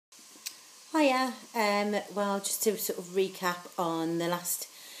Hiya. Well, just to sort of recap on the last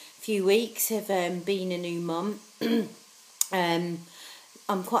few weeks of being a new mum.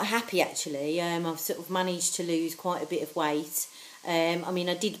 I'm quite happy actually. I've sort of managed to lose quite a bit of weight. I mean,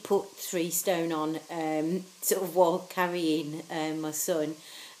 I did put 3 stone on sort of while carrying my son,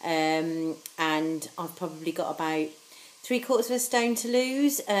 and I've probably got about 3/4 of a stone to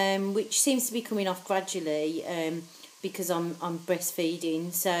lose, which seems to be coming off gradually. Because I'm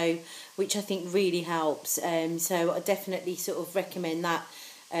breastfeeding, so which I think really helps. So I definitely sort of recommend that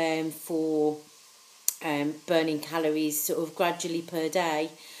for burning calories sort of gradually per day.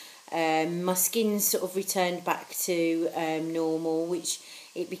 My skin sort of returned back to normal, which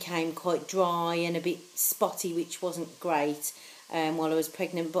it became quite dry and a bit spotty, which wasn't great while I was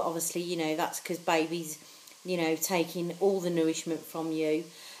pregnant. But obviously, you know, that's because baby's, you know, taking all the nourishment from you.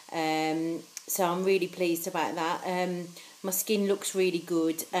 So I'm really pleased about that. My skin looks really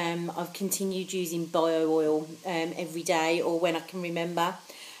good. I've continued using bio oil every day, or when I can remember,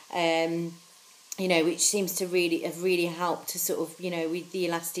 you know, which seems to have really helped to sort of, you know, with the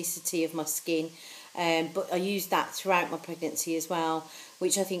elasticity of my skin. But I used that throughout my pregnancy as well,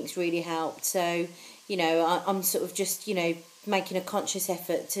 which I think's really helped. So, you know, I'm sort of just, you know, making a conscious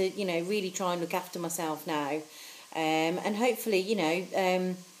effort to, you know, really try and look after myself now. And hopefully, you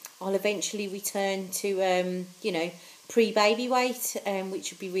know, I'll eventually return to, you know, pre-baby weight, which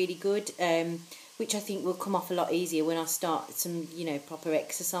would be really good, which I think will come off a lot easier when I start some, you know, proper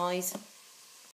exercise.